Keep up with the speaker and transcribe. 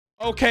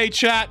Okay,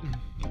 chat.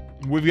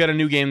 We've got a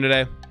new game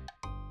today.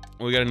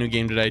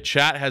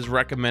 Chat has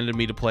recommended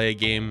me to play a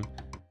game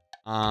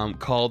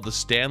called the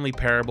Stanley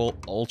Parable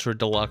Ultra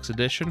Deluxe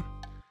Edition.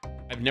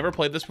 I've never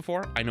played this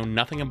before. I know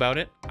nothing about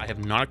it. I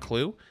have not a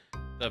clue.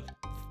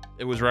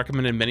 It was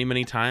recommended many,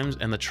 many times,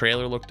 and the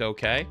trailer looked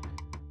okay.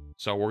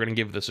 So we're gonna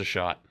give this a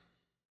shot.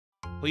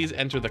 Please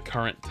enter the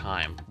current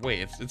time.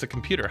 Wait, it's a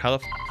computer. How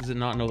the f does it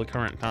not know the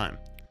current time?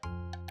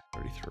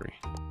 33.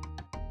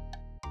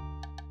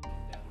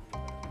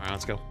 All right,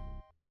 let's go.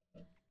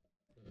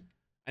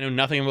 I know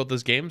nothing about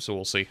this game, so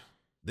we'll see.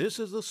 This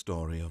is the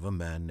story of a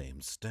man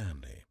named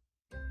Stanley.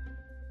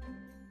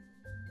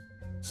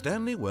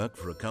 Stanley worked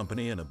for a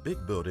company in a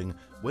big building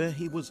where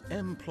he was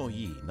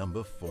employee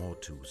number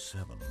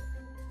 427.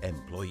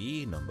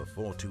 Employee number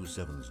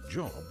 427's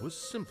job was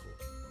simple.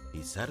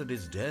 He sat at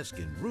his desk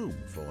in room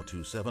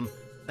 427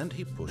 and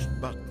he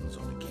pushed buttons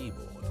on a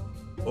keyboard.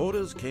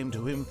 Orders came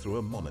to him through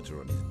a monitor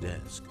on his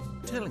desk,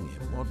 telling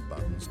him what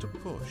buttons to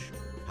push,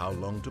 how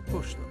long to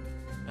push them,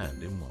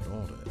 and in what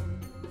order.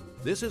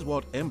 This is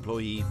what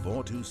employee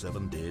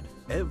 427 did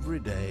every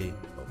day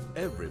of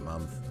every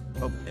month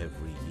of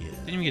every year.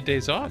 Didn't even get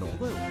days off. And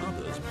although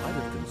others might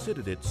have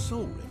considered it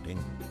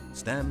soul-rending,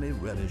 Stanley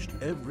relished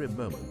every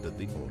moment that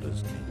the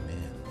orders came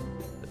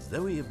in, as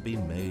though he had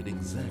been made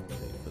exactly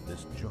for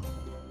this job.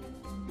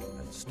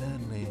 And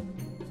Stanley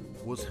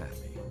was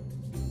happy.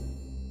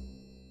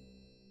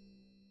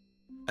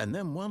 And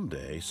then one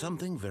day,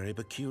 something very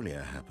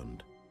peculiar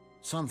happened.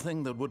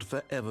 Something that would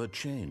forever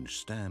change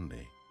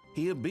Stanley.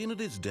 He had been at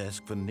his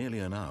desk for nearly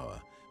an hour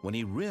when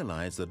he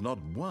realized that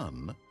not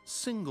one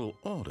single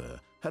order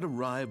had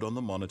arrived on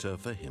the monitor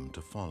for him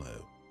to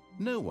follow.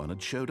 No one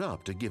had showed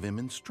up to give him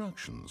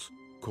instructions,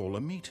 call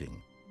a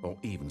meeting, or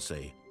even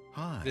say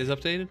hi. It is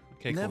updated?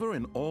 Okay, Never cool.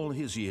 in all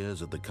his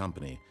years at the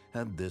company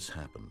had this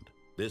happened,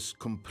 this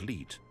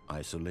complete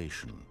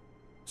isolation.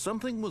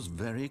 Something was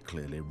very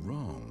clearly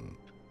wrong.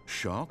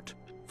 Shocked,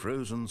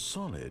 frozen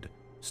solid,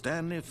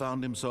 Stanley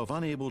found himself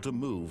unable to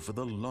move for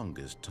the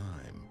longest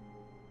time.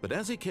 But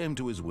as he came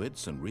to his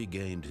wits and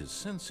regained his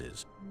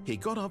senses, he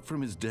got up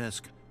from his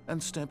desk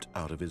and stepped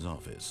out of his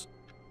office.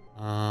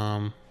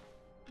 All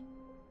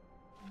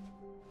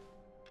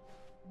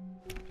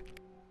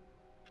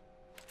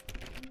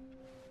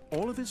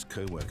of his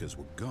co-workers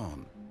were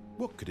gone.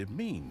 What could it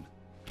mean?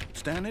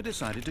 Stanley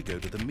decided to go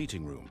to the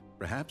meeting room.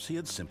 Perhaps he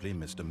had simply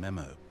missed a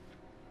memo.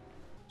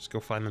 Let's go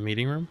find the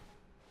meeting room.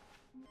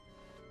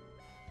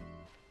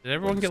 Did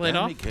everyone get laid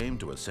off? When Stanley came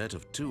to a set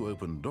of 2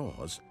 open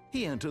doors,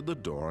 he entered the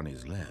door on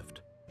his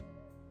left.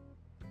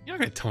 You're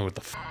not gonna tell me what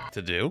the f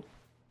to do.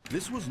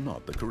 This was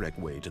not the correct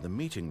way to the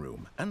meeting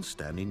room, and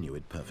Stanley knew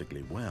it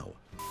perfectly well.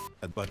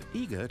 But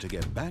eager to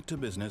get back to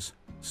business,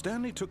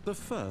 Stanley took the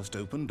first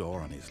open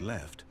door on his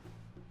left.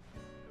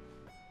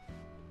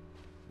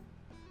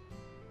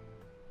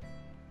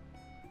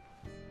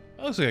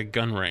 That looks like a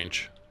gun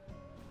range.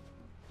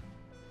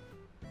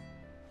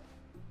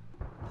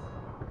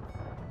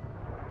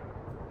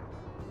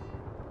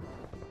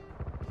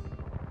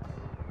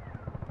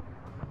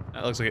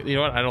 That looks like it. You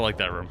know what? I don't like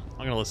that room. I'm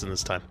gonna listen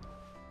this time.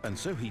 And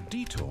so he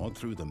detoured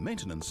through the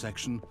maintenance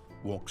section,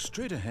 walked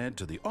straight ahead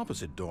to the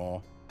opposite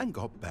door, and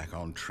got back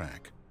on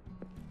track.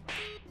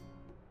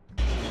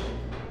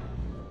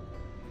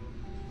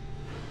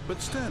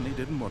 But Stanley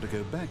didn't want to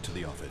go back to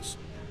the office.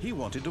 He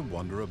wanted to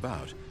wander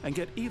about and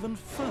get even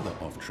further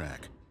off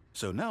track.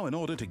 So now in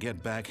order to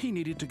get back, he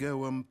needed to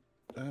go,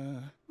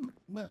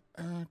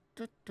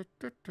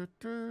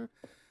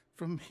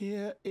 from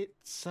here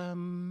it's,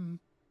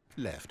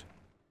 left.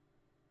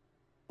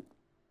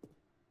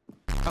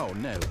 Oh,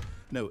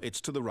 no, it's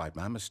to the right,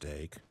 my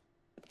mistake.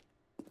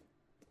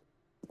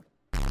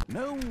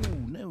 No,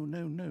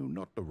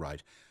 not the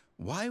right.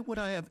 Why would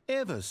I have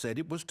ever said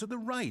it was to the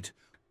right?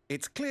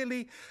 It's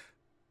clearly...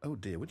 Oh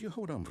dear, would you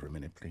hold on for a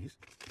minute, please?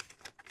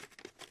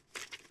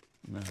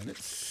 Now,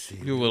 let's see.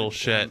 You little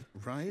shit.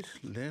 Right,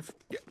 left,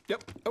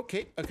 yep,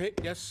 okay,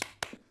 yes.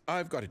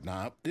 I've got it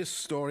now. This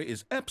story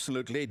is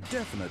absolutely,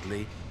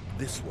 definitely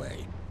this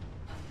way.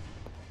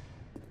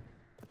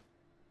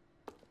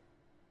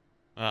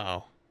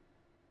 Uh-oh.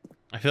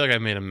 I feel like I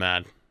made him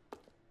mad.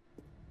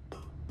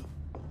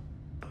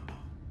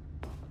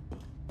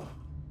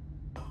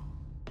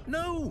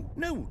 No.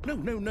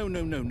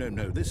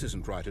 This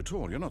isn't right at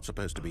all. You're not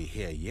supposed to be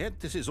here yet.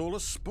 This is all a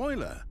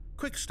spoiler.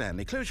 Quick,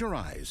 Stanley, close your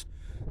eyes.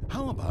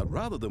 How about,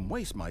 rather than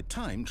waste my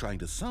time trying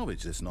to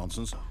salvage this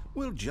nonsense,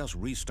 we'll just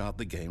restart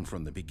the game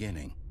from the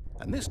beginning.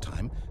 And this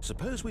time,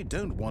 suppose we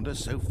don't wander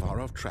so far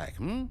off track,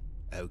 hmm?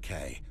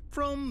 Okay,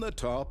 from the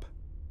top.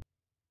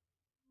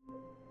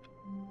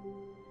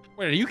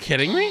 Wait, are you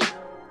kidding me?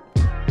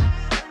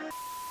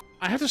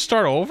 I have to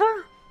start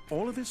over?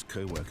 All of his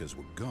co-workers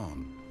were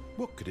gone.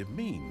 What could it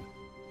mean?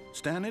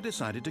 Stanley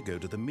decided to go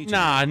to the meeting.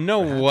 Nah,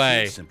 no Perhaps way.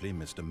 He had simply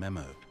missed a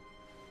memo.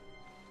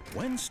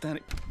 When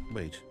Stanley...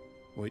 Wait,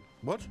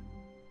 what?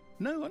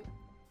 No,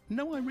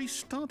 I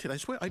restarted. I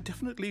swear, I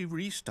definitely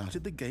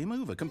restarted the game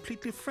over,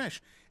 completely fresh.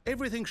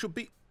 Everything should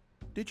be...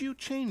 Did you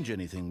change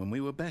anything when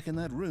we were back in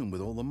that room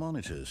with all the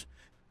monitors?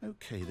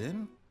 Okay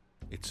then,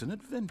 it's an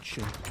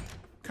adventure.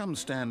 Come,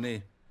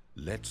 Stanley,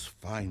 let's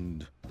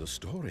find the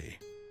story.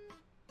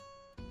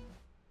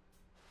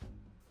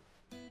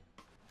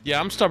 Yeah,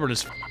 I'm stubborn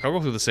as f***. I'll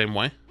go through the same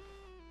way.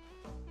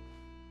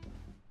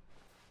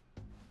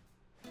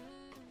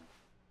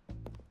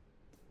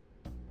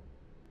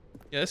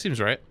 Yeah, that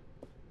seems right.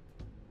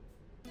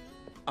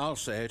 I'll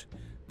say it.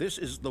 This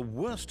is the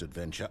worst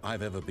adventure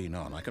I've ever been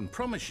on. I can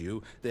promise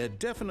you there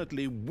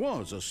definitely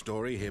was a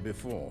story here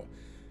before.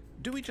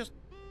 Do we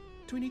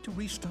need to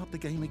restart the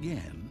game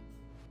again?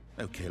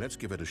 Okay, let's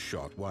give it a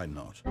shot. Why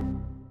not?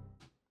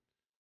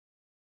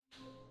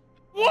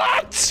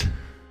 What?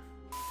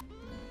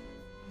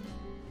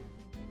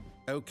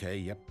 Okay,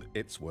 yep,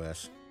 it's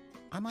worse.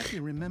 I might be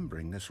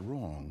remembering this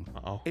wrong.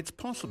 Uh-oh. It's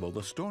possible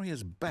the story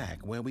is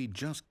back where we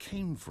just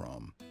came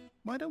from.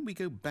 Why don't we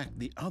go back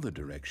the other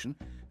direction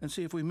and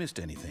see if we missed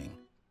anything?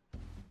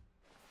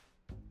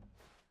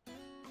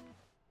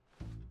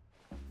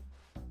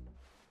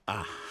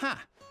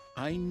 Aha!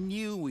 I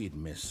knew we'd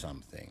miss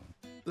something.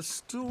 The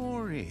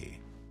story.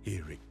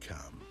 Here it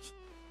comes.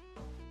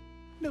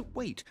 No,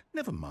 wait,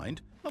 never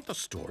mind. Not the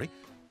story.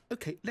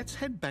 Okay, let's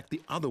head back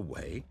the other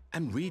way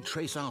and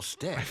retrace our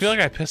steps. I feel like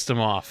I pissed him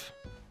off.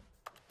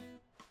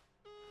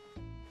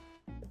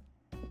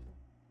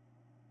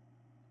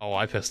 Oh,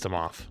 I pissed him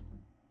off.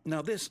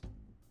 Now this,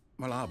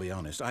 well, I'll be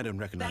honest, I don't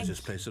recognize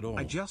this place at all.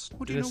 Well, do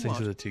you know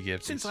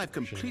what? Since I've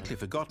completely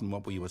forgotten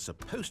what we were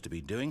supposed to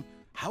be doing,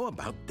 how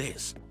about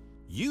this?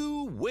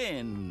 You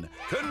win!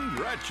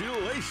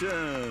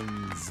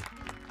 Congratulations!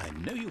 I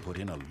know you put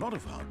in a lot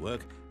of hard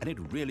work, and it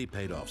really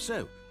paid off,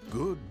 so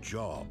good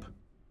job.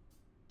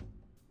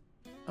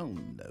 Oh,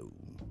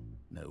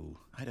 no,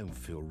 I don't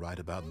feel right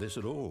about this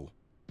at all.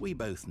 We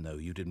both know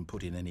you didn't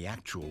put in any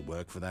actual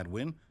work for that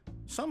win.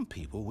 Some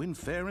people win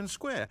fair and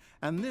square,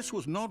 and this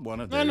was not one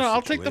of those No,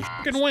 I'll take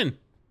situations. the fucking win.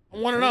 I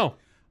want to know.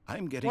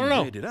 I'm getting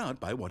weirded out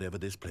by whatever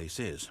this place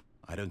is.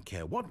 I don't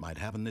care what might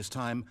happen this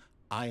time.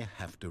 I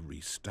have to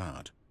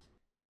restart.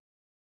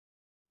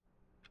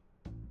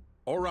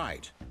 All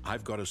right,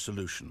 I've got a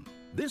solution.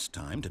 This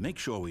time, to make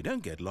sure we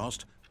don't get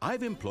lost,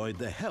 I've employed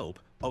the help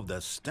of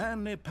the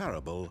Stanley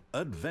Parable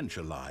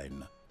adventure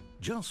line.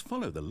 Just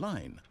follow the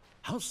line.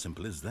 How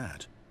simple is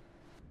that?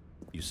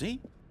 You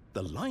see,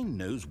 the line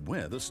knows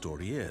where the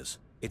story is.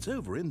 It's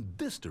over in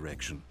this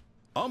direction.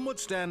 Onward,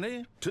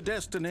 Stanley, to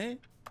destiny.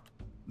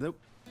 Though,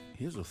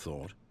 here's a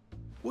thought.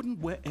 Wouldn't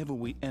wherever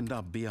we end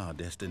up be our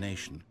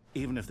destination,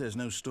 even if there's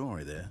no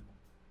story there?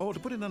 Or to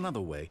put it another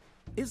way,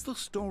 is the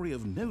story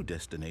of no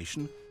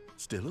destination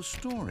still a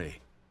story?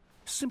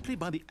 Simply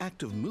by the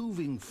act of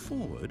moving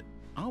forward,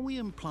 are we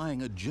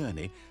implying a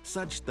journey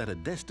such that a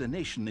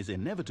destination is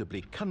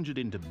inevitably conjured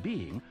into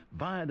being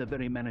via the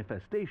very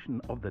manifestation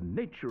of the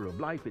nature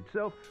of life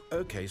itself?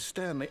 Okay,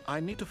 Stanley,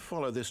 I need to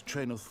follow this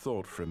train of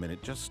thought for a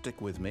minute. Just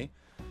stick with me.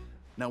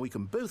 Now, we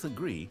can both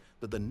agree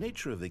that the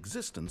nature of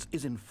existence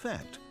is in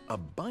fact a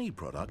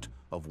byproduct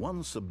of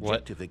one's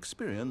subjective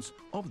experience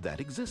of that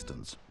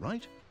existence,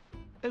 right?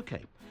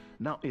 Okay.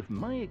 Now, if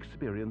my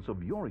experience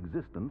of your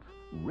existence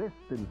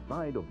rests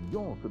inside of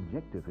your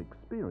subjective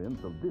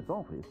experience of this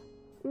office,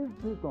 is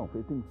this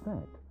office, in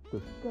fact, the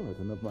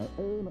skeleton of my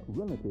own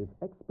relative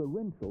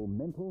experiential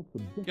mental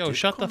subjective... Yo,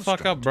 shut the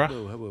fuck up, bruh.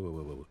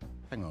 Whoa.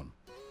 Hang on.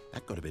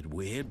 That got a bit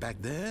weird back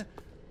there.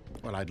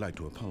 Well, I'd like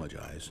to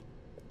apologize.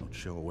 Not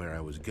sure where I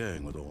was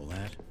going with all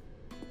that.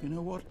 You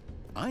know what?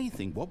 I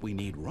think what we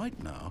need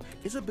right now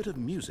is a bit of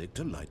music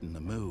to lighten the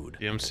mood.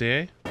 The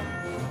MCA?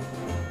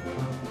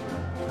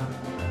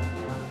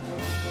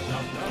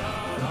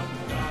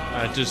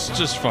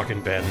 Just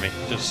fucking ban me.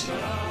 Just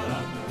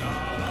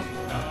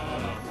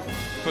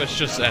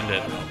end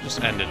it.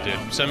 Just end it,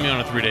 dude. Send me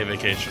on a 3-day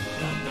vacation.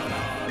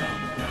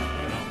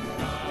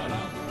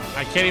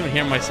 I can't even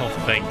hear myself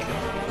think.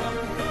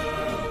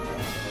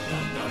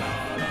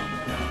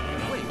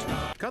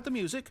 Wait, cut the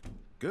music.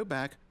 Go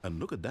back and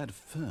look at that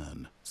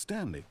fern.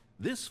 Stanley,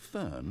 this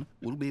fern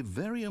will be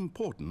very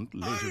important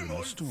later in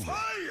our story.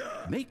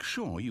 Make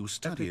sure you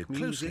study it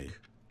closely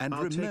and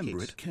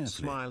remember it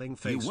carefully.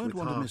 You won't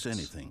want to miss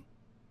anything.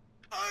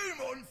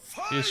 I'm on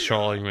fire! He's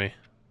trolling me.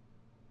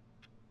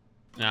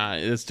 Nah,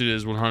 this dude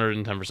is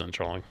 110%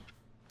 trolling.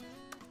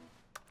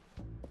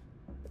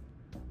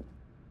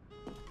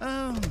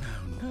 Oh,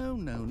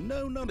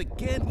 no, not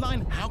again.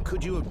 Line, how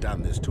could you have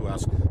done this to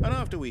us? And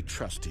after we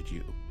trusted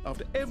you,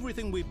 after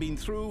everything we've been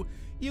through,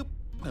 you...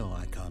 Oh,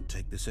 I can't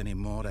take this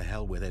anymore. To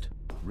hell with it.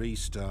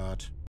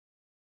 Restart.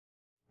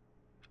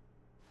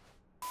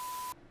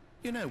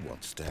 You know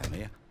what,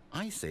 Stanley?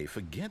 I say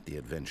forget the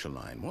adventure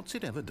line. What's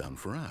it ever done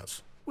for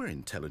us? We're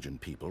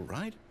intelligent people,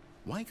 right?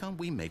 Why can't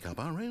we make up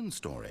our own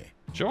story?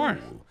 Sure.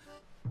 Ooh.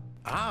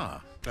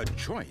 Ah, a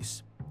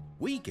choice.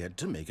 We get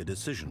to make a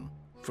decision.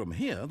 From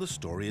here, the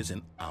story is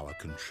in our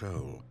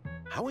control.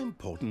 How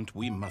important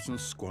we mustn't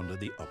squander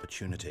the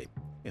opportunity.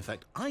 In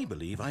fact, I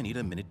believe I need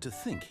a minute to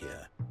think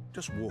here.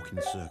 Just walk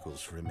in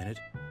circles for a minute.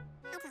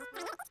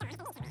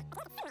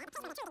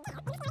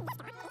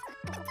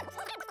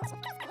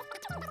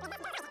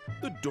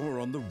 The door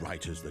on the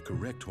right is the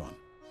correct one.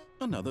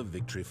 Another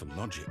victory for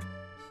logic.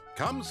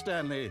 Come,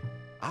 Stanley,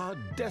 our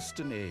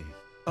destiny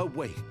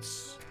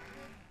awaits.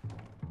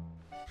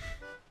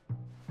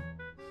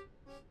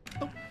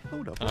 Oh,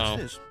 hold up,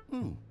 what's this?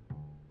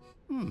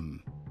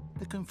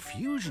 The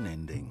confusion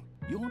ending.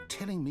 You're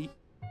telling me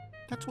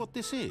that's what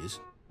this is?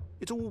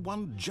 It's all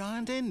one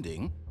giant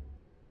ending?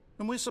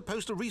 And we're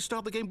supposed to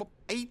restart the game, what,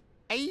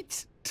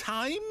 eight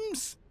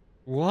times?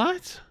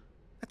 What?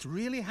 That's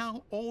really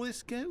how all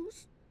this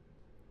goes?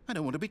 I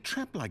don't want to be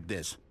trapped like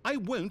this. I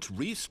won't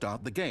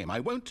restart the game.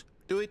 I won't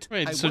do it.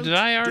 Wait, so did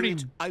I already...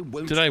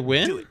 Did I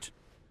win? Do it.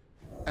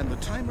 And the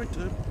timer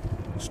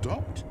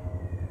stopped?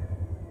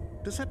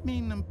 Does that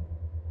mean,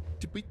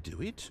 did we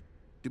do it?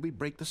 Did we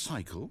break the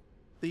cycle?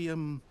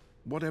 The,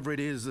 whatever it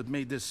is that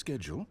made this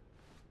schedule?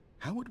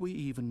 How would we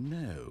even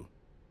know?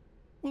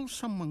 Will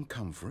someone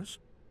come for us?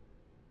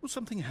 Will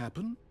something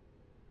happen?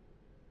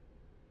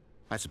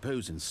 I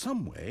suppose in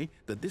some way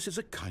that this is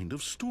a kind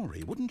of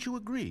story. Wouldn't you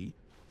agree?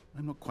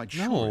 I'm not quite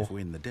sure if we're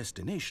in the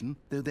destination,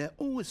 though they're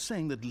always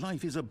saying that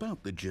life is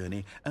about the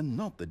journey and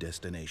not the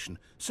destination.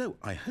 So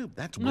I hope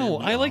that's where we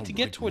I like are to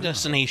get right to a now.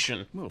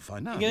 destination. We'll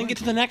find out. You're gonna get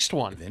to the next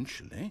one.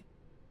 Eventually.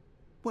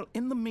 Well,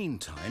 in the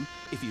meantime,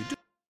 if you do...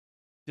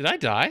 Did I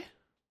die?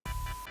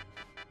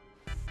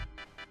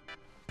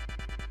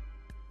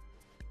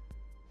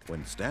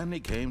 When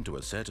Stanley came to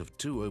a set of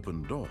 2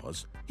 open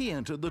doors, he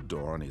entered the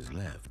door on his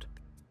left.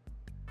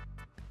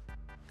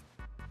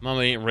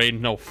 Mama ain't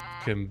raiding no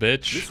fucking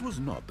bitch. This was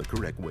not the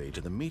correct way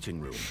to the meeting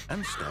room,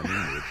 and Stanley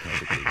knew it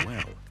perfectly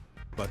well.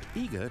 But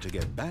eager to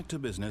get back to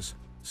business,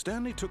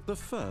 Stanley took the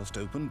first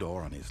open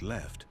door on his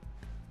left.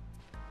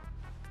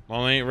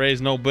 Mama ain't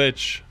raised no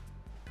bitch.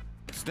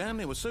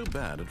 Stanley was so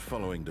bad at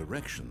following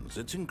directions,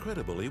 it's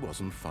incredible he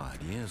wasn't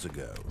 5 years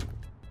ago.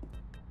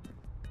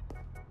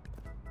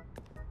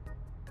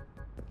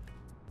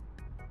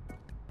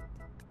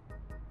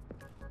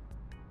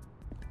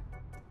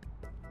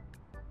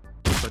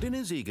 But in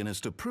his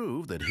eagerness to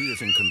prove that he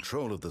is in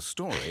control of the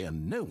story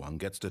and no one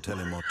gets to tell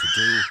him what to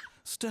do,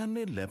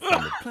 Stanley leapt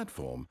from the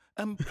platform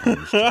and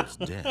plunged to his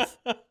death.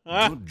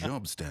 Good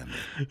job, Stanley.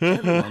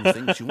 Everyone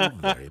thinks you are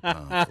very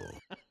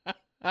powerful.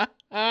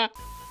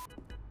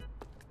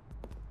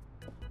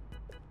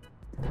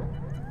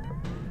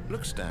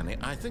 Look, Stanley,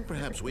 I think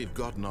perhaps we've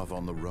gotten off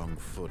on the wrong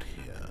foot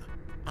here.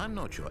 I'm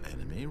not your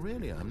enemy,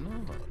 really, I'm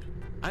not.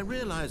 I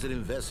realize that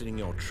investing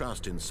your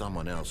trust in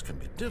someone else can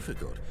be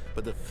difficult,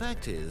 but the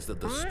fact is that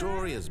the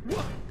story is...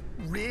 What?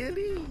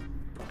 Really?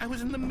 I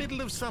was in the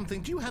middle of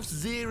something. Do you have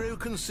zero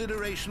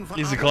consideration for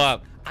Easy others?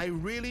 clap. I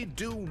really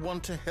do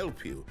want to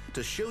help you,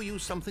 to show you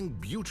something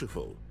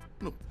beautiful.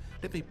 Look,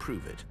 let me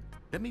prove it.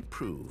 Let me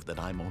prove that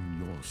I'm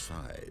on your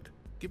side.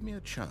 Give me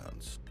a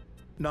chance.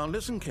 Now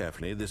listen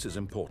carefully, this is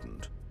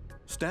important.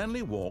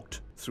 Stanley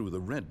walked through the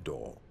red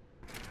door.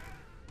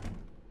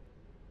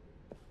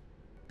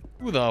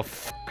 Who the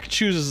fuck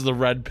chooses the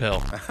red pill?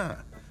 Aha,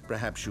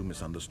 perhaps you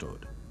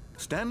misunderstood.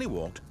 Stanley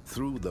walked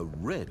through the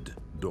red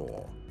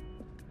door.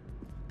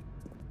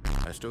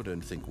 I still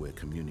don't think we're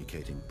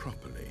communicating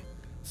properly.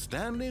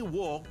 Stanley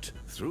walked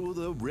through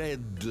the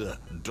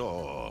red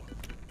door.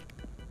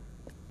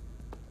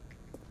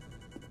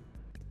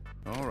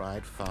 All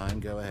right, fine,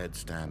 go ahead,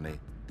 Stanley.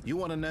 You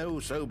want to know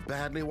so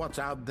badly what's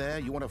out there?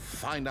 You want to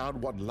find out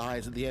what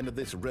lies at the end of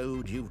this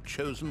road you've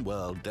chosen?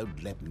 Well,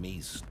 don't let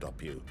me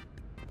stop you.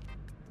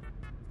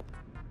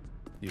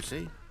 You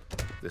see?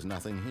 There's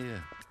nothing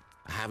here.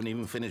 I haven't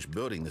even finished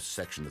building this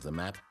section of the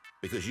map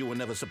because you were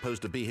never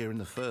supposed to be here in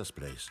the first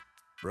place.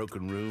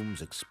 Broken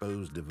rooms,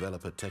 exposed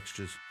developer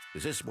textures.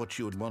 Is this what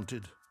you had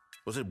wanted?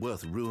 Was it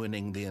worth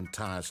ruining the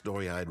entire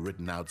story I had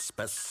written out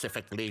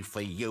specifically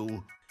for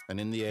you? And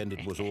in the end,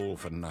 it was all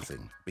for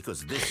nothing,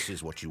 because this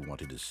is what you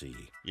wanted to see.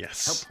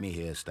 Yes. Help me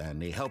here,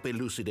 Stanley. Help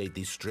elucidate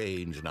these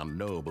strange and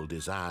unknowable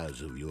desires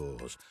of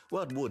yours.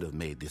 What would have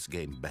made this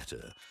game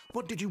better?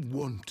 What did you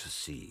want to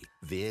see?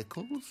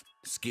 Vehicles?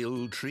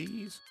 Skill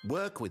trees?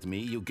 Work with me.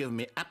 You've given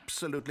me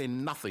absolutely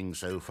nothing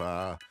so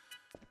far.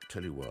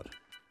 Tell you what,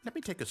 let me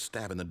take a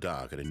stab in the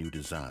dark at a new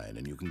design,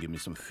 and you can give me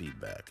some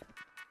feedback.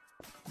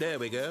 There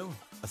we go.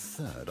 A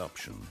third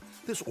option.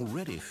 This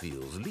already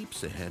feels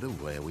leaps ahead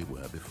of where we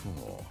were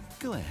before.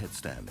 Go ahead,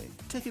 Stanley.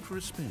 Take it for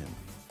a spin.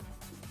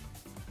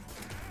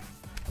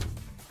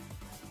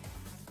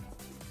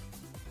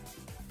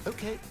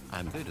 Okay,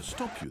 I'm going to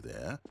stop you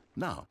there.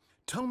 Now,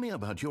 tell me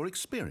about your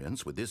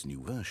experience with this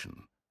new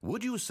version.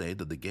 Would you say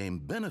that the game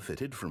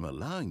benefited from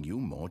allowing you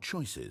more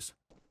choices?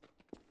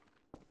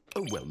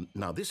 Oh, well,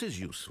 now this is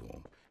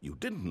useful. You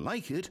didn't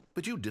like it,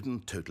 but you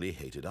didn't totally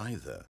hate it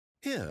either.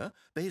 Here,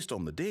 based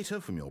on the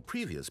data from your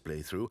previous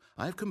playthrough,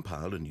 I've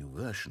compiled a new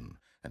version.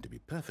 And to be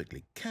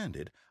perfectly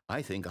candid,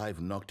 I think I've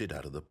knocked it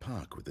out of the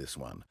park with this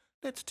one.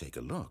 Let's take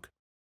a look.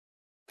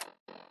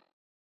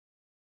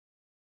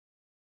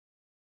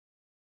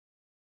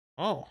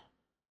 Oh.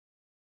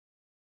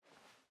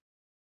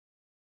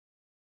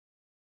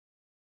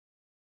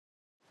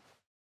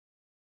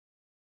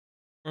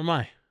 Where am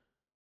I?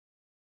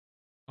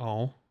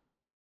 Oh.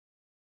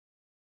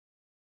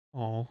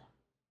 Oh.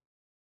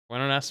 Why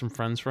don't I ask some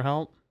friends for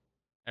help?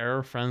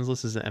 Error friends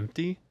list is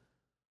empty.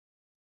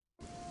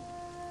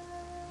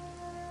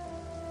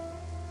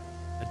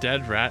 A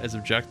dead rat is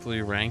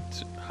objectively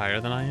ranked higher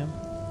than I am.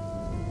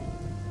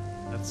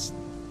 That's...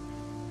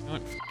 You know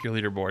what? F your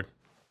leaderboard.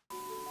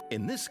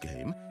 In this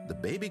game, the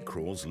baby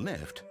crawls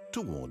left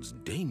towards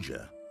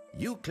danger.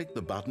 You click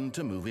the button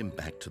to move him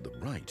back to the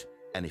right,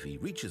 and if he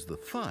reaches the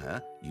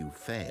fire, you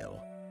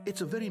fail.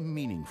 It's a very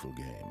meaningful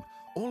game,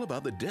 all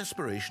about the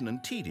desperation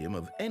and tedium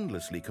of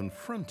endlessly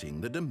confronting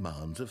the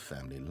demands of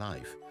family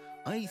life.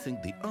 I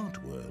think the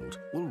art world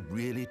will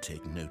really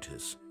take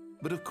notice.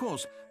 But of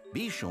course,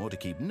 be sure to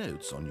keep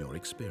notes on your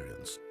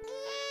experience.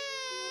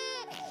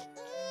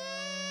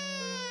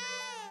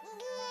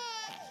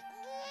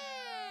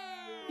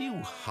 You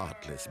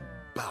heartless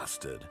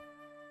bastard.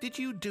 Did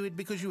you do it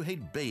because you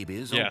hate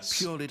babies or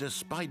purely to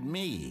spite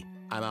me?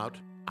 I'm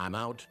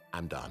out,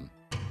 I'm done.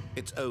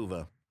 It's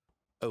over.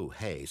 Oh,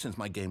 hey, since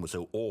my game was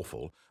so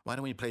awful, why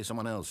don't we play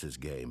someone else's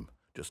game,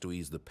 just to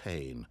ease the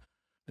pain?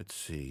 Let's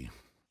see.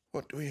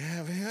 What do we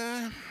have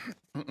here?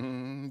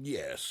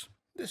 Yes,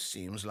 this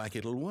seems like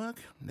it'll work.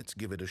 Let's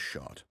give it a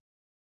shot.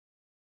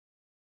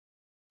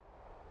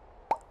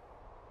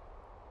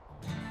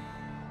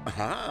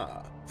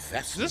 Aha!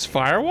 Is this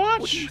Firewatch?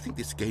 What do you think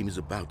this game is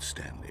about,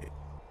 Stanley?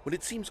 Well,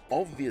 it seems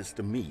obvious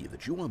to me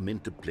that you are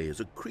meant to play as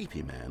a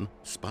creepy man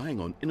spying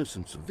on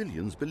innocent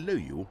civilians below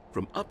you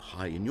from up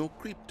high in your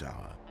creep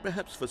tower,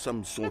 perhaps for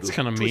some sort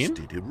of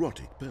twisted,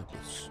 erotic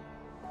purpose.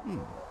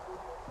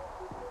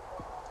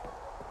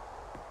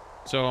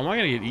 So, am I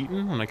gonna get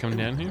eaten when I come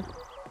down here?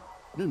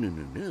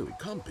 No, it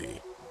can't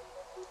be.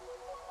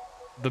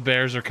 The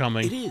bears are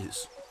coming. It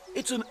is.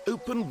 It's an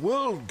open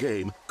world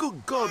game.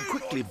 Good God,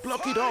 quickly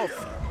block it off.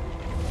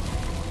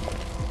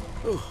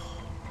 Oh.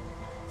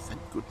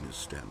 Thank goodness,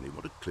 Stanley.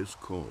 What a close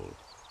call.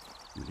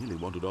 You nearly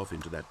wandered off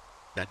into that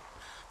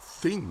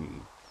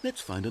thing.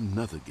 Let's find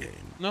another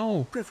game.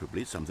 No.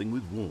 Preferably something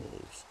with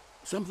walls.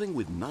 Something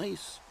with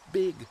nice,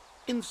 big,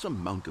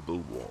 insurmountable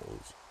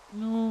walls.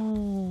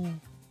 No.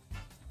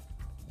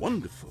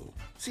 Wonderful.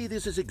 See,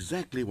 this is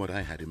exactly what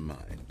I had in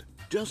mind.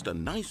 Just a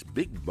nice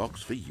big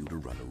box for you to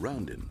run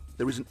around in.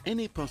 There isn't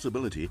any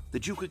possibility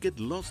that you could get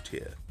lost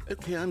here.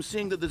 Okay, I'm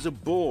seeing that there's a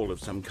ball of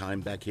some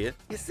kind back here.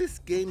 Is this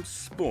game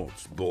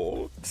sports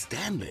ball?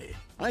 Stanley,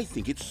 I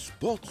think it's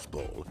sports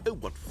ball. Oh,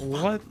 what fun.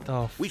 What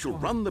the We shall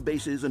run the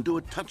bases and do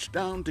a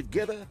touchdown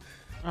together.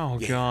 Oh,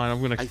 yeah,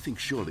 God, I think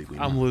surely we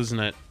I'm might. losing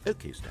it.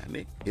 Okay,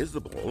 Stanley, here's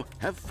the ball.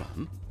 Have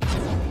fun.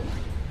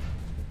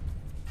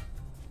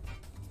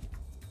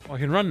 Oh, I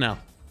can run now.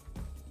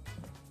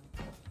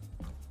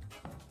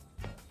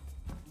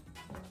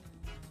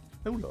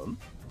 Hold on.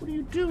 What are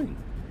you doing?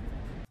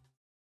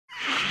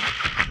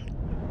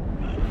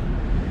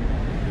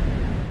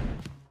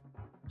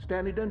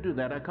 Stanley, don't do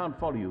that. I can't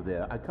follow you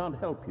there. I can't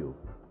help you.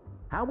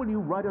 How will you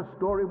write a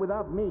story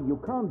without me?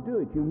 You can't do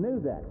it. You know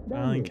that.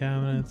 Filing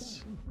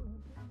cabinets.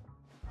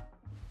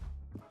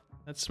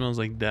 That smells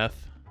like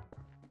death.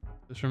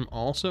 This room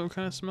also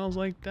kind of smells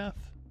like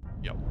death.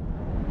 Yep.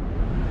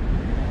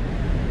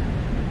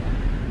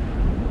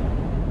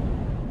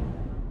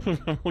 I'm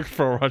looking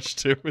for Rush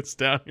 2. It's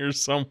down here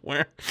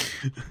somewhere.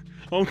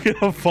 I'm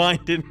gonna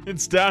find it.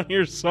 It's down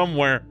here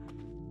somewhere.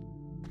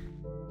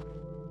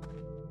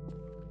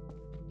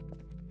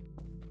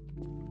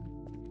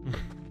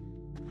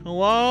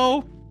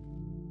 Hello?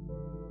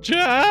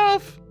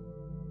 Jeff?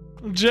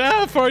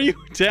 Jeff, are you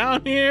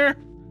down here?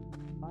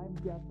 I'm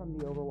Jeff from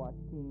the Overwatch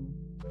team.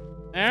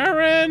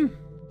 Aaron?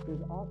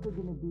 There's also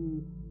going to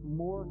be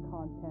more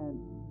content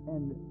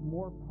and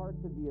more parts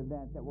of the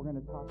event that we're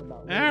going to talk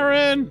about later.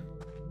 Aaron?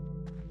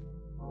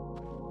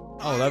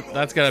 Oh,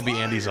 that's gotta be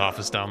Andy's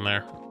office down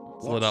there.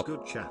 It's lit up.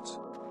 Good chat.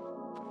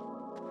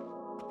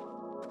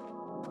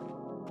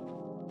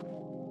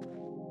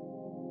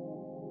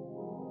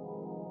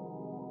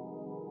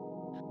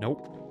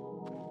 Nope.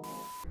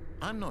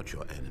 I'm not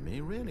your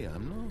enemy, really.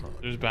 I'm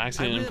not. There's back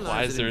seating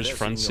implies there's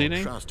front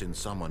seating. Trust in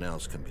someone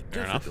else can be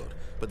Fair difficult, enough.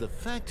 but the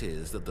fact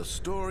is that the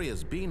story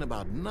has been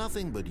about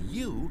nothing but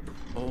you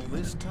all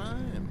this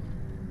time.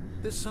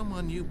 There's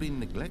someone you've been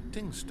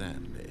neglecting,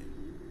 Stanley.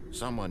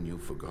 Someone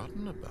you've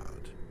forgotten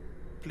about.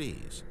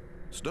 Please,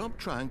 stop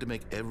trying to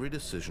make every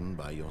decision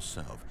by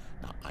yourself.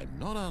 Now, I'm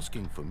not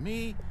asking for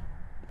me,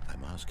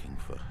 I'm asking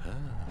for her.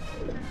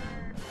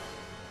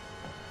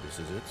 This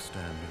is it,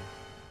 Stanley.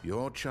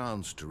 Your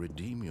chance to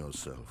redeem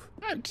yourself.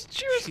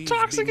 She was She's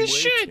toxic been as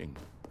shit. waiting.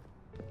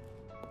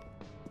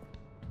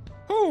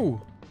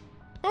 Who?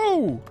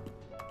 Who?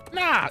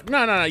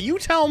 Nah. You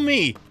tell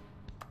me.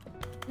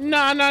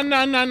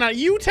 Nah.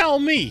 You tell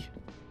me.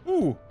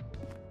 Ooh.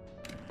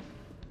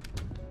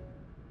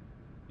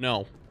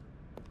 No.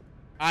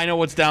 I know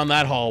what's down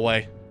that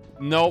hallway.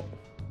 Nope.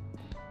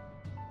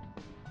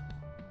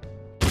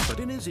 But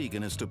in his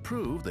eagerness to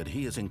prove that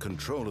he is in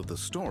control of the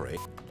story,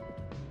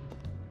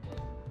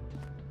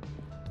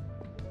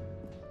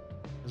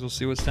 We'll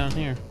see what's down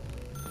here.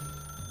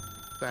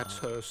 that's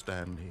her,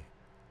 Stanley.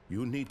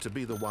 You need to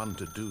be the one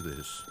to do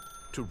this,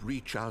 to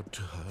reach out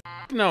to her.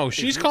 No,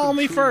 she's If you calling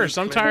can me truly first.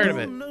 I'm claim- tired of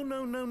it.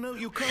 No,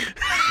 you can't.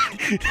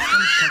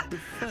 Unplug the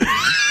phone?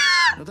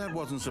 Now, that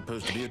wasn't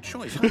supposed to be a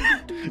choice. How did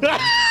you do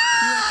that?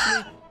 You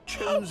actually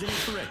chose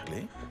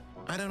incorrectly?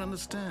 I don't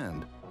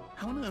understand.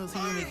 How on earth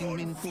are you making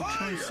meaningful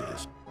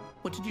choices?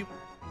 What did you...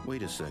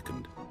 Wait a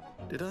second.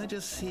 Did I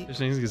just see... Just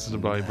needs to get to the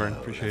body burn.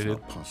 Appreciate it. That's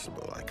not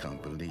possible. I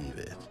can't believe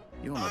it.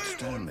 You're not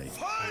Stanley.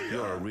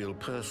 You're a real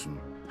person.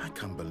 I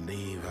can't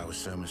believe I was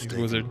so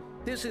mistaken. Wizard.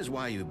 This is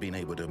why you've been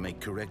able to make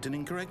correct and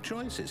incorrect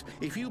choices.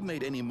 If you'd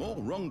made any more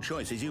wrong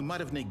choices, you might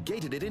have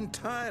negated it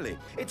entirely.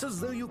 It's as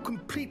though you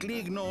completely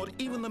ignored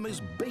even the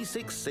most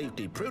basic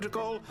safety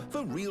protocol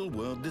for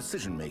real-world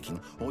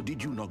decision-making. Or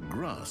did you not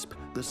grasp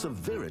the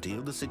severity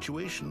of the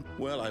situation?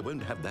 Well, I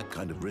won't have that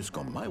kind of risk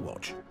on my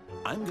watch.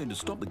 I'm going to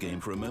stop the game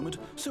for a moment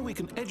so we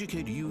can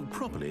educate you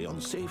properly on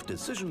safe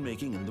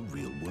decision-making in the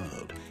real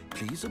world.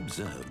 Please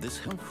observe this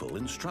helpful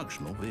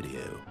instructional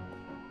video.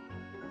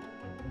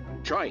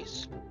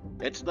 Choice.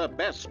 It's the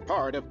best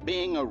part of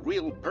being a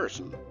real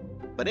person.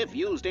 But if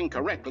used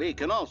incorrectly,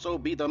 can also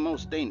be the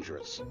most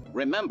dangerous.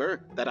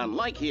 Remember that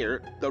unlike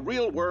here, the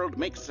real world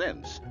makes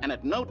sense, and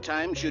at no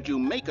time should you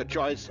make a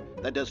choice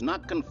that does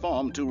not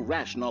conform to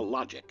rational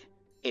logic.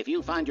 If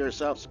you find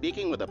yourself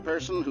speaking with a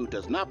person who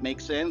does not make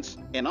sense,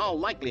 in all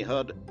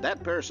likelihood,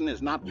 that person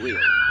is not real.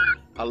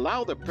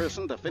 Allow the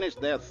person to finish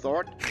their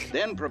thought,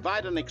 then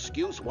provide an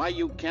excuse why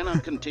you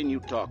cannot continue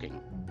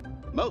talking.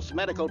 Most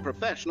medical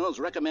professionals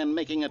recommend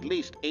making at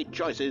least 8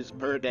 choices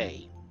per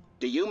day.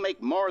 Do you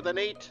make more than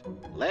 8?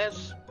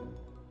 Less?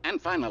 And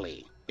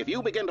finally, if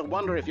you begin to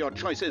wonder if your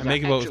choices are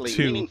actually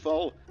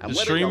meaningful and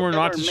whether you'll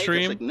ever make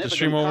a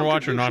significant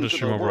contribution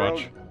to the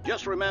world,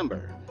 just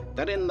remember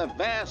that in the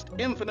vast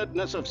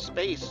infiniteness of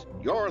space,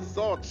 your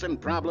thoughts and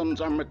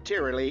problems are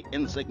materially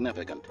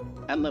insignificant,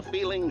 and the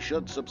feeling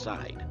should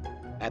subside.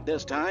 At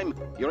this time,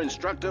 your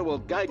instructor will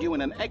guide you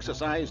in an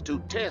exercise to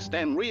test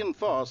and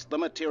reinforce the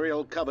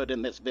material covered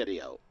in this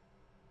video.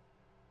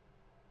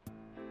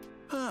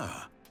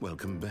 Ah,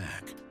 welcome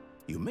back.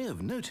 You may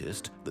have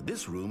noticed that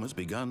this room has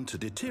begun to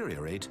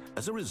deteriorate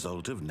as a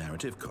result of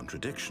narrative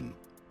contradiction.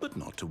 But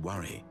not to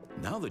worry.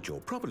 Now that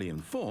you're properly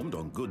informed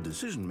on good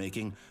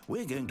decision-making,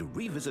 we're going to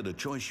revisit a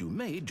choice you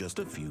made just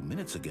a few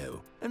minutes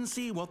ago and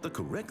see what the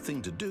correct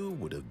thing to do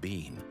would have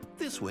been.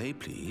 This way,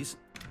 please.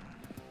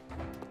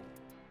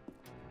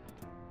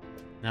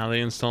 Now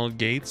they installed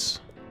gates.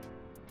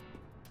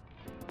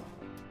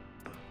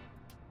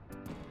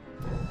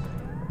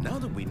 Now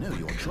that we know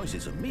your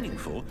choices are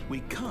meaningful,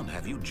 we can't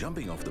have you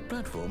jumping off the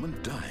platform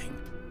and dying.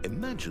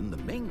 Imagine the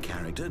main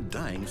character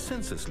dying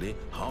senselessly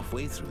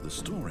halfway through the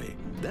story.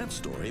 That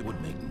story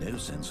would make no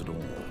sense at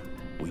all.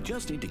 We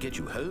just need to get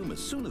you home as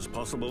soon as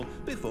possible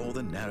before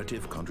the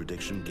narrative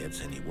contradiction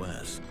gets any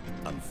worse.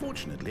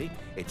 Unfortunately,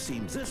 it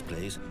seems this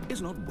place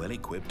is not well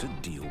equipped to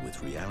deal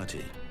with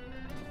reality.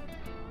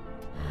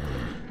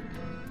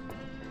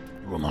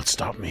 You will not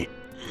stop me.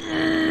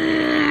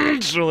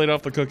 Just roll it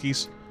off the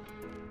cookies.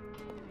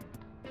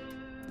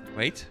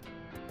 Wait.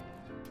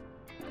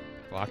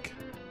 Fuck.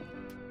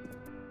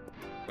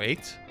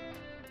 Wait.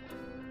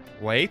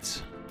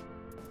 Wait.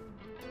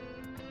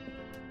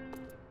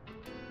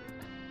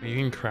 You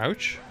can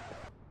crouch?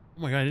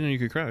 Oh my god, I didn't know you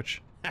could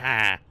crouch.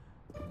 Ah.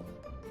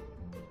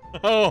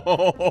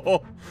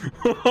 Oh.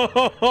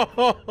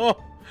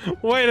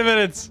 Wait a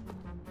minute.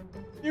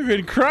 You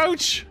can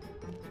crouch?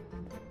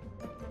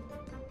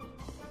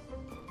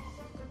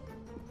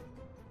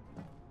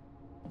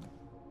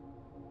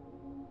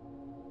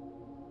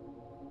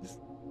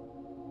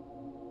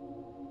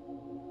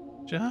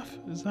 Jeff,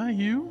 is that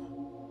you?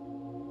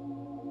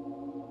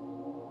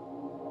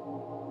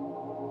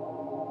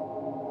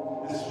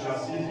 This is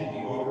just the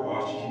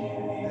Overwatch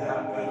community that I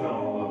fell in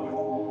love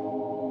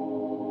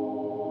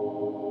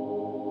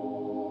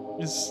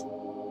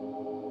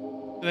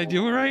with. Did I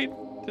do it right?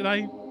 Did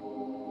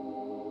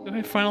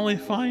I finally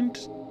find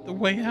the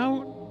way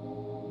out?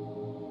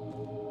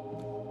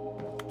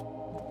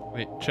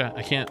 Wait, chat,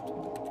 I can't.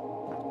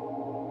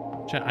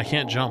 Chat, I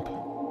can't jump.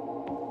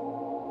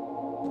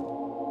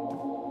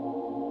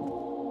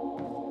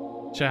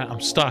 Chat,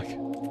 I'm stuck.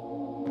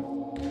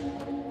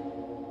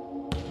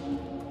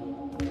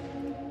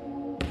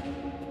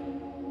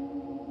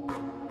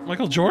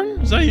 Michael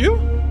Jordan? Is that you?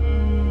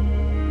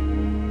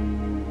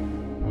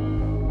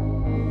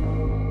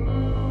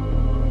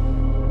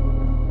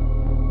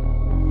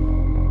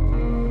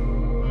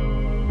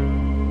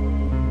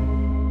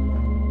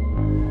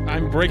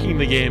 I'm breaking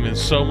the game in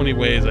so many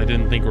ways I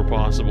didn't think were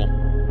possible.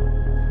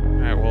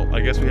 Alright, well,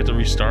 I guess we had to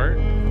restart.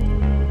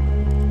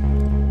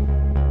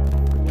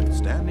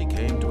 Stanley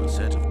came to a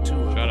set of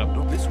 2. Shut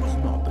up. This was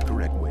not the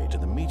correct way to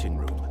the meeting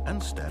room,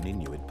 and Stanley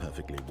knew it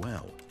perfectly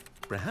well.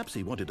 Perhaps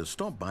he wanted to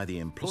stop by the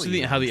employee. Let's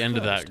see how the end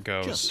of first, that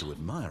goes. Just to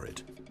admire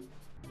it.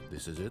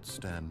 This is it,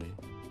 Stanley.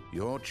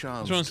 Your chance.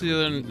 I just want to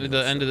see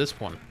the end of this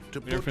one.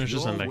 To We never put finished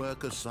this your ending.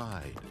 work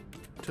aside,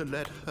 to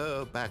let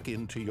her back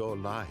into your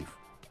life.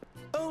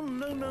 Oh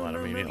no, no, Not no,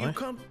 no! immediately. You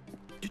can't.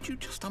 Did you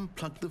just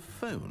unplug the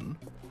phone?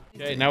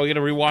 Okay, now we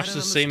gotta rewatch I don't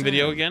the same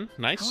video understand.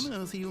 again. Nice. How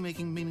on earth are you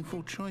making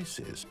meaningful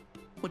choices?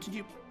 What did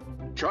you?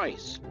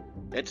 Choice.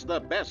 It's the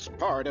best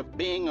part of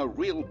being a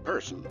real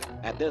person.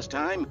 At this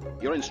time,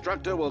 your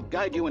instructor will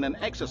guide you in an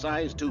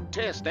exercise to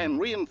test and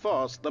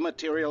reinforce the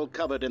material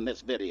covered in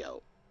this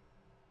video.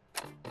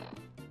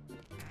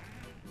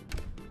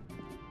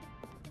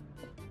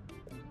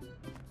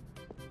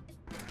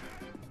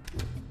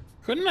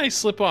 Couldn't I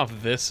slip off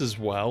this as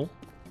well?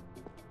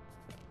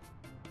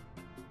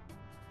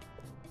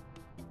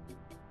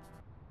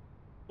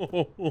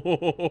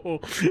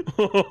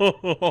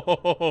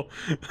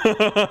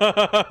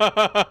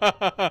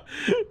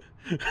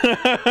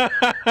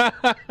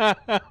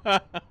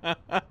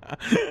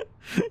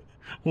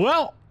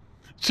 Well,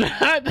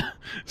 chat,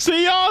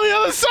 see you on the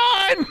other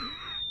side.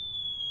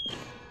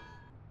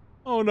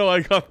 Oh no,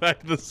 I got back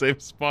to the same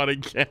spot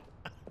again.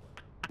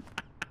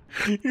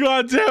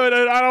 God damn it,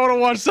 I don't want to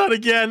watch that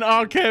again.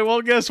 Okay,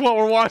 well, guess what?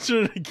 We're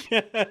watching it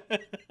again.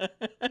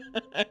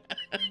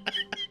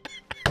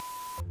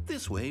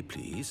 This way,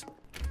 please.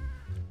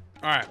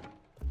 Alright.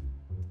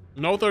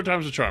 No third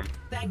time's a charm.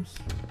 Thank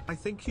you. I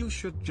think you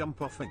should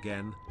jump off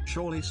again.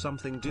 Surely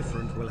something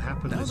different will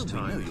happen Now this that we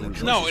know time. your than-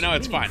 choice No, is no,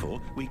 it's fine.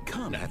 meaningful, we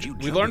can't have you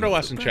We jumping learned our off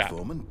lesson, the chat.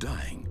 platform and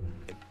dying.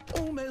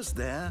 Almost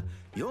there.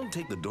 You'll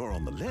take the door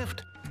on the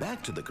left,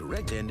 back to the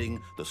correct ending.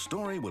 The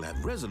story will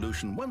have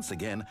resolution once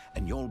again,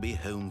 and you'll be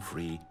home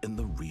free in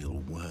the real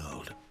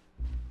world.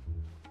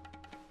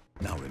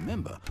 Now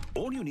remember,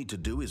 all you need to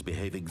do is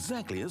behave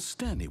exactly as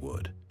Stanley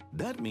would.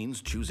 That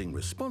means choosing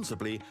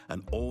responsibly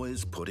and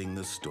always putting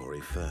the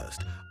story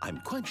first. I'm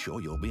quite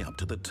sure you'll be up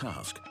to the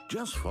task.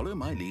 Just follow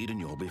my lead and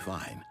you'll be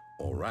fine.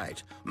 All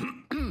right.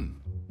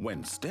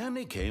 When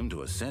Stanley came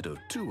to a set of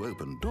 2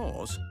 open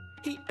doors,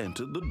 he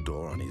entered the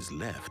door on his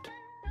left.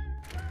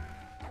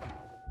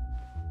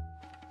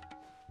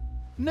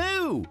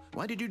 No!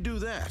 Why did you do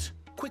that?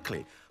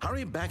 Quickly,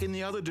 hurry back in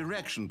the other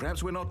direction.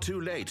 Perhaps we're not too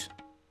late.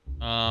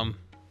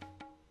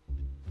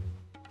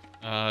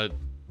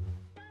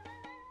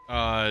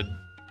 I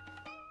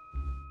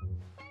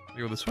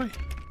go this way?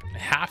 I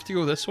have to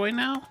go this way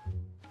now?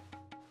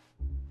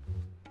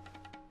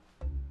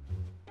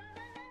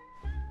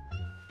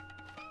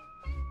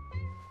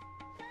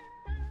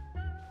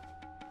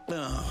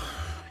 Oh,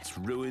 it's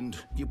ruined.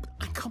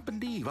 I can't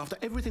believe, after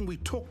everything we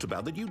talked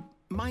about, that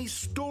my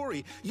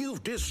story,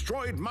 you've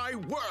destroyed my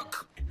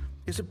work.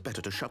 Is it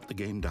better to shut the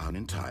game down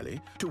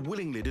entirely? To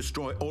willingly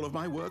destroy all of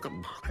my work?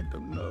 I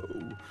don't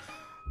know.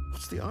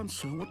 What's the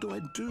answer? What do I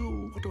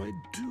do? What do I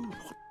do?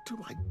 What do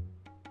I...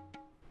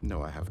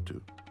 No, I have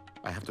to.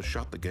 I have to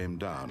shut the game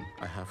down.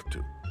 I have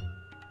to.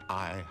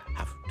 I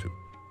have to.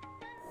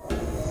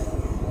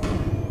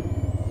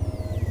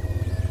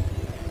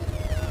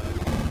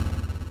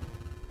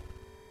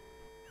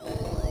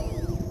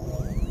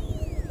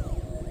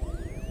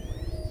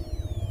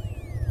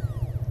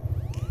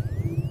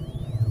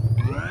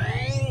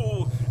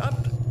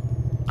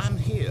 I'm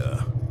here.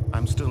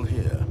 I'm still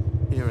here.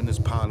 Here in this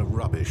pile of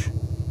rubbish.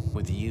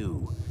 With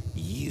you.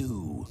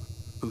 You.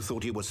 Who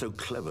thought you were so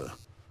clever.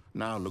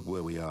 Now look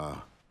where we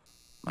are.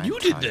 My You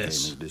did entire game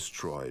this. is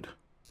destroyed.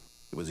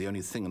 It was the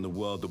only thing in the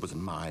world that was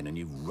mine, and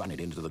you've run it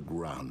into the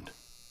ground.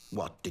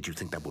 What, did you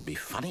think that would be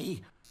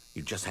funny?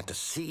 You just had to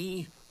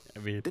see? I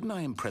mean, Didn't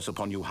I impress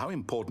upon you how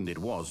important it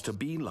was to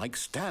be like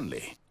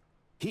Stanley?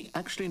 He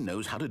actually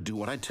knows how to do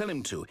what I tell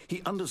him to.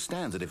 He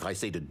understands that if I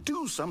say to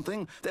do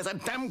something, there's a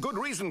damn good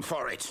reason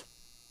for it.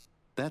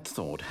 That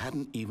thought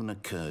hadn't even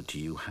occurred to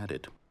you, had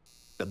it?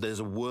 That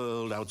there's a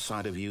world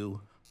outside of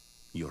you?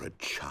 You're a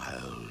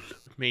child.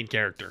 main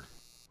character.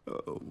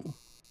 Oh.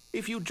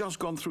 If you'd just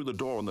gone through the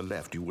door on the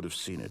left, you would have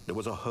seen it. There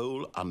was a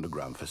whole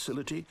underground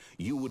facility.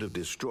 You would have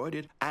destroyed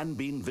it and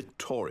been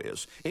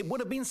victorious. It would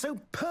have been so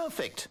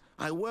perfect.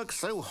 I worked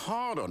so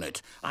hard on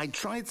it. I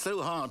tried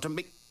so hard to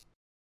make...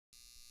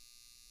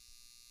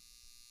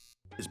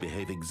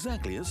 behave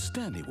exactly as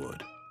Stanley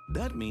would.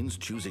 That means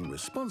choosing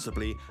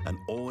responsibly and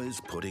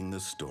always putting the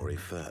story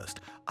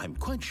first. I'm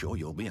quite sure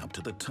you'll be up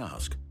to the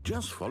task.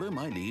 Just follow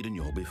my lead and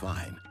you'll be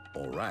fine.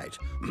 All right.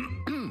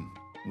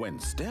 When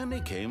Stanley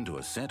came to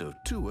a set of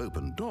 2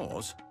 open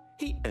doors,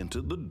 he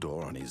entered the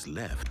door on his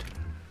left.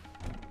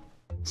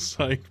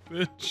 Psych,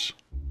 bitch.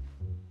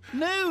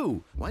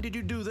 No! Why did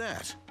you do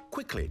that?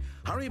 Quickly,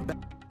 hurry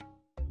back.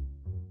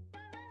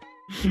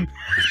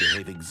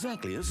 Behave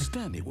exactly as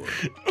Stanley would.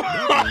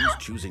 That means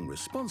choosing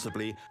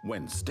responsibly.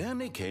 When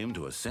Stanley came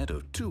to a set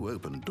of 2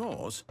 open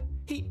doors,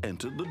 he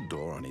entered the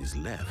door on his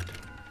left.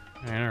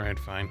 Alright,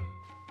 fine.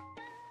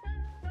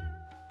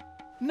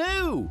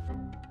 No!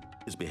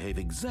 Behave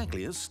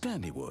exactly as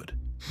Stanley would.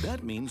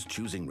 That means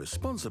choosing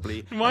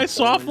responsibly. Am I and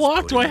soft always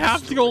locked? Do I putting the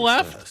have to go story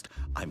left? first.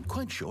 I'm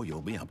quite sure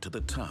you'll be up to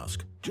the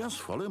task. Just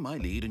follow my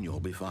lead and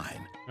you'll be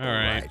fine. All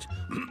right.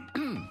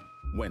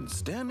 When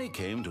Stanley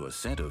came to a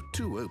set of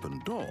 2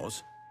 open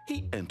doors,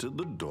 he entered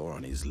the door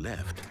on his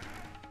left.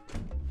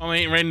 I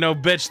ain't ready no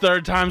bitch.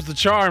 Third time's the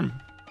charm.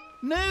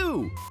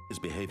 No!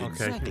 Behave Okay,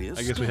 exactly as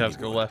I guess we have to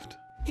Stanley go would. left.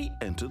 He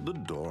entered the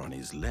door on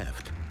his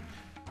left.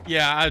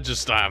 Yeah,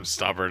 I'm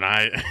stubborn.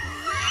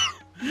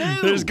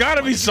 No! There's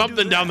gotta Why be did you do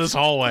something down that? this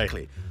hallway.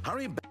 Quickly,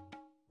 hurry back.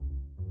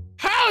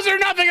 How is there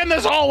nothing in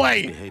this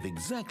hallway? Behave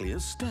exactly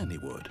as Stanley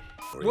would.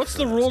 For What's at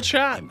the first, rule,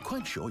 chat? I'm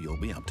quite sure you'll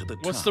be up to the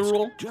What's task. the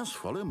rule? Just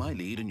follow my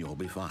lead and you'll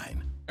be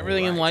fine.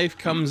 Everything in life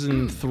comes in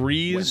When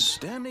threes,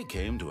 Stanley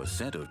came to a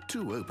set of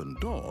 2 open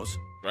doors,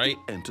 right?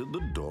 he entered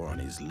the door on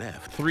his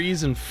left.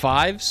 3s and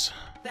 5s.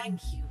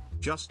 Thank you.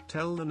 Just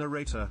tell the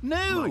narrator.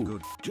 No! My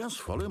good. Just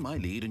follow my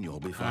lead and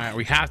you'll be fine. All right,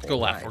 we have to go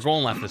left. All We're right.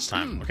 going left this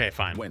time. Okay,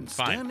 fine. When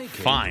Fine. Stanley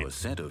came Fine. to a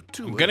set of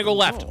 2 I'm gonna go open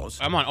left. doors,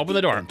 Come on, open the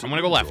he door. I'm entered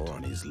gonna go the left. door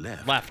on his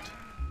left. Left.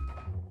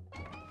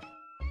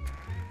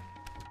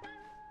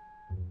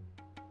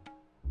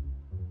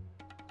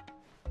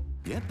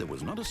 Yet there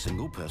was not a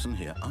single person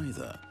here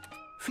either.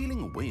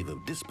 Feeling a wave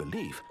of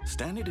disbelief,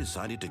 Stanley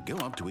decided to go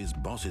up to his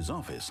boss's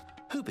office,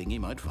 hoping he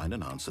might find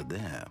an answer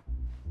there.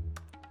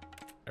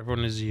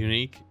 Everyone is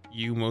unique.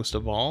 You most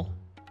of all.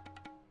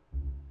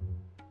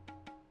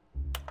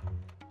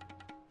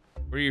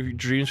 What are your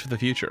dreams for the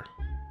future?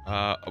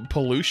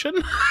 Pollution?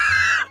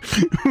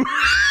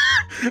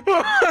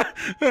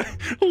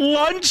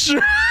 Lunch?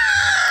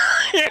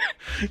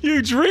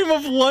 You dream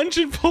of lunch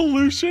and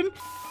pollution?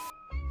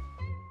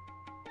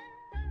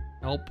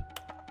 Help.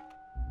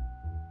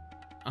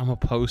 I'm a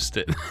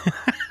post-it.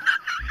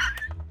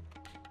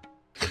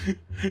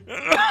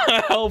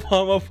 Help,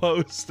 I'm a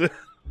post-it.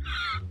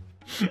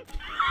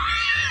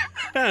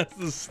 That's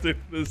the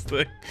stupidest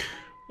thing.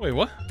 Wait,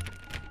 what?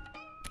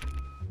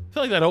 I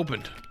feel like that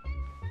opened.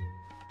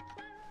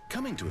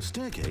 Coming to a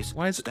staircase,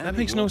 Why is it- that Stanley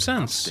makes no walked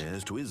sense.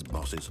 upstairs to his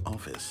boss's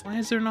office. Why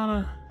is there not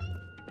a...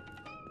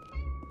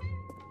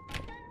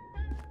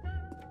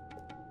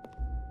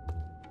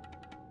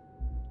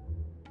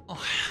 Oh,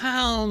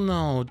 hell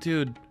no,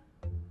 dude.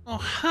 Oh,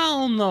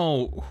 hell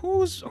no.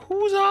 Whose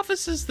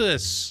office is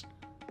this?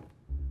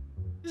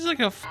 This is like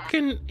a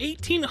fucking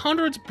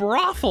 1800s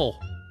brothel.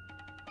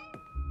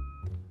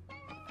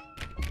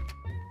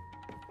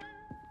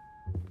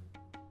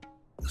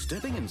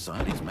 Stepping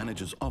inside his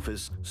manager's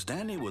office,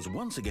 Stanley was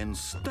once again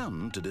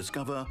stunned to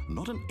discover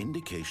not an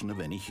indication of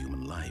any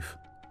human life.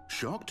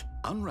 Shocked,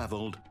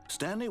 unraveled,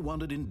 Stanley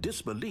wondered in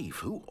disbelief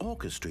who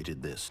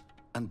orchestrated this,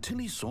 until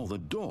he saw the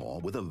door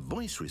with a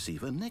voice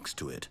receiver next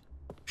to it.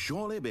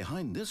 Surely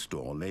behind this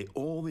door lay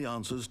all the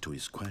answers to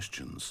his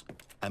questions.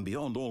 And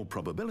beyond all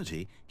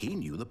probability, he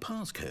knew the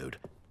passcode.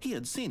 He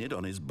had seen it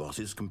on his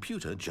boss's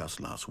computer just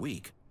last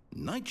week.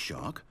 Night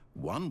Shark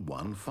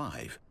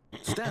 115.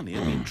 Stanley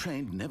had been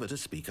trained never to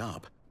speak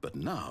up, but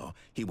now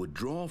he would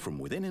draw from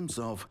within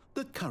himself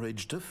the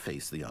courage to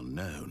face the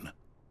unknown.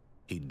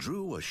 He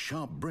drew a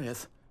sharp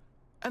breath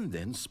and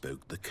then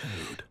spoke the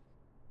code.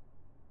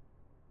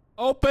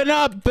 Open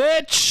up,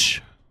 bitch!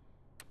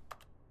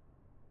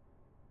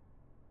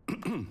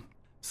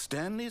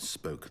 Stanley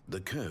spoke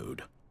the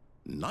code.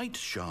 Night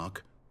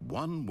Shark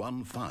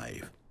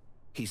 115.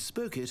 He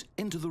spoke it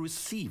into the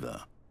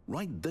receiver,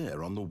 right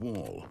there on the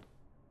wall.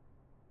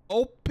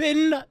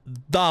 Open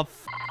the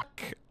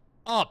fuck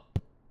up.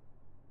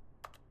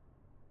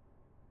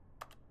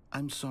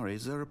 I'm sorry,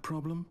 is there a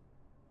problem?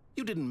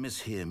 You didn't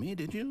mishear me,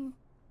 did you?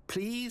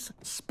 Please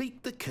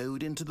speak the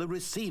code into the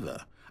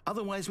receiver.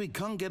 Otherwise, we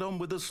can't get on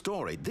with the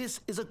story.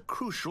 This is a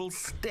crucial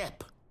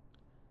step.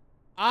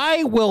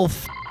 I will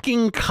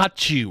fucking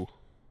cut you.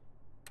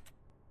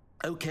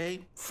 Okay,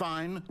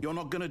 fine. You're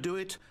not going to do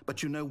it.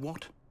 But you know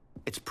what?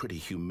 It's pretty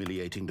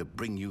humiliating to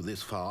bring you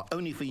this far,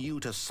 only for you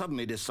to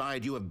suddenly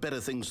decide you have better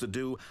things to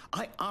do.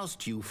 I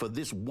asked you for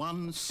this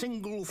one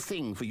single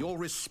thing, for your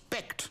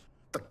respect.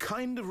 The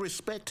kind of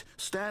respect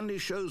Stanley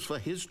shows for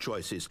his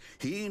choices.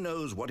 He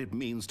knows what it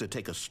means to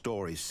take a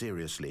story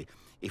seriously.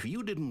 If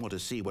you didn't want to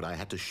see what I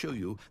had to show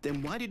you,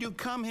 then why did you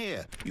come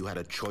here? You had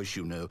a choice,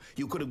 you know.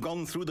 You could have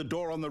gone through the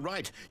door on the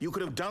right. You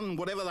could have done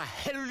whatever the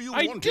hell you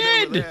wanted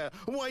over there.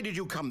 Why did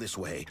you come this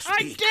way? Speak.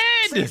 I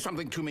did! Say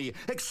something to me.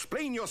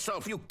 Explain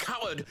yourself, you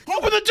coward.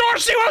 Open the door,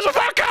 see what's the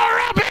fuck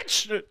around,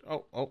 bitch!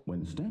 Oh.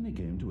 When Stanley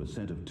came to a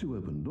set of 2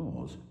 open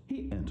doors,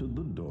 he entered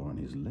the door on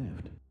his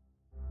left.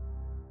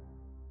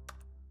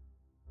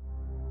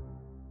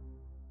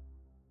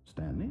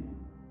 Stanley?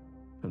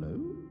 Hello?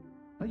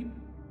 Are you...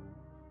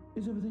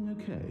 Is everything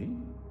okay?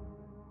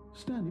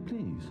 Stanley,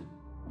 please.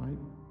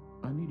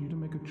 I need you to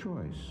make a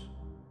choice.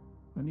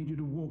 I need you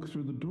to walk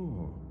through the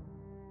door.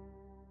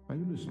 Are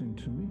you listening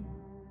to me?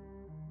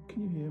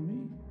 Can you hear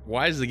me?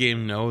 Why does the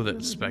game know that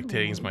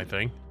spectating is my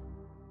thing?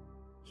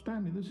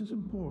 Stanley, this is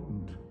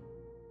important.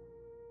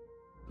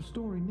 The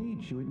story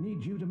needs you. It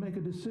needs you to make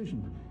a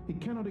decision. It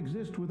cannot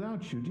exist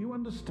without you. Do you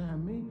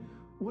understand me?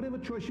 Whatever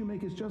choice you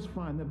make is just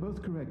fine. They're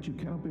both correct. You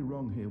cannot be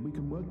wrong here. We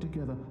can work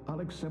together.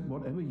 I'll accept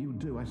whatever you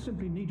do. I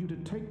simply need you to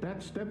take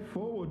that step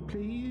forward,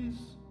 please.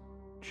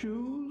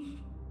 Choose.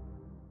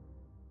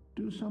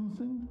 Do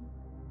something.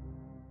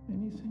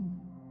 Anything.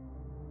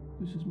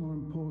 This is more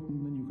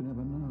important than you can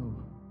ever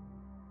know.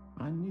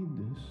 I need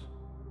this.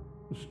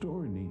 The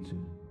story needs it.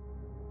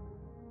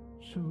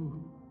 So,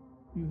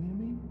 you hear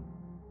me?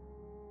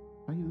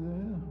 Are you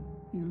there?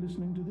 You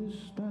listening to this?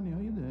 Stanley,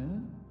 are you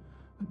there?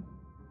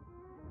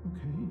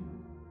 Okay.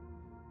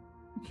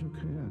 It's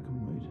okay, I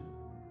can wait.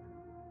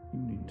 You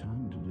need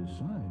time to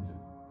decide.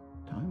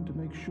 Time to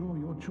make sure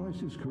your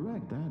choice is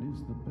correct. That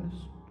is the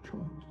best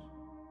choice.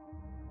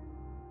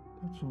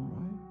 That's all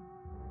right.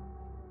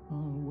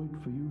 I'll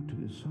wait for you to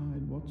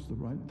decide what's the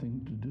right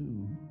thing to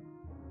do.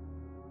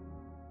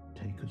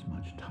 Take as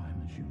much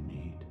time as you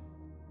need.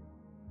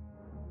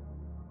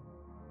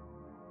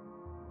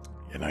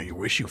 You know, you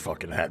wish you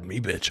fucking had me,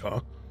 bitch,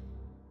 huh?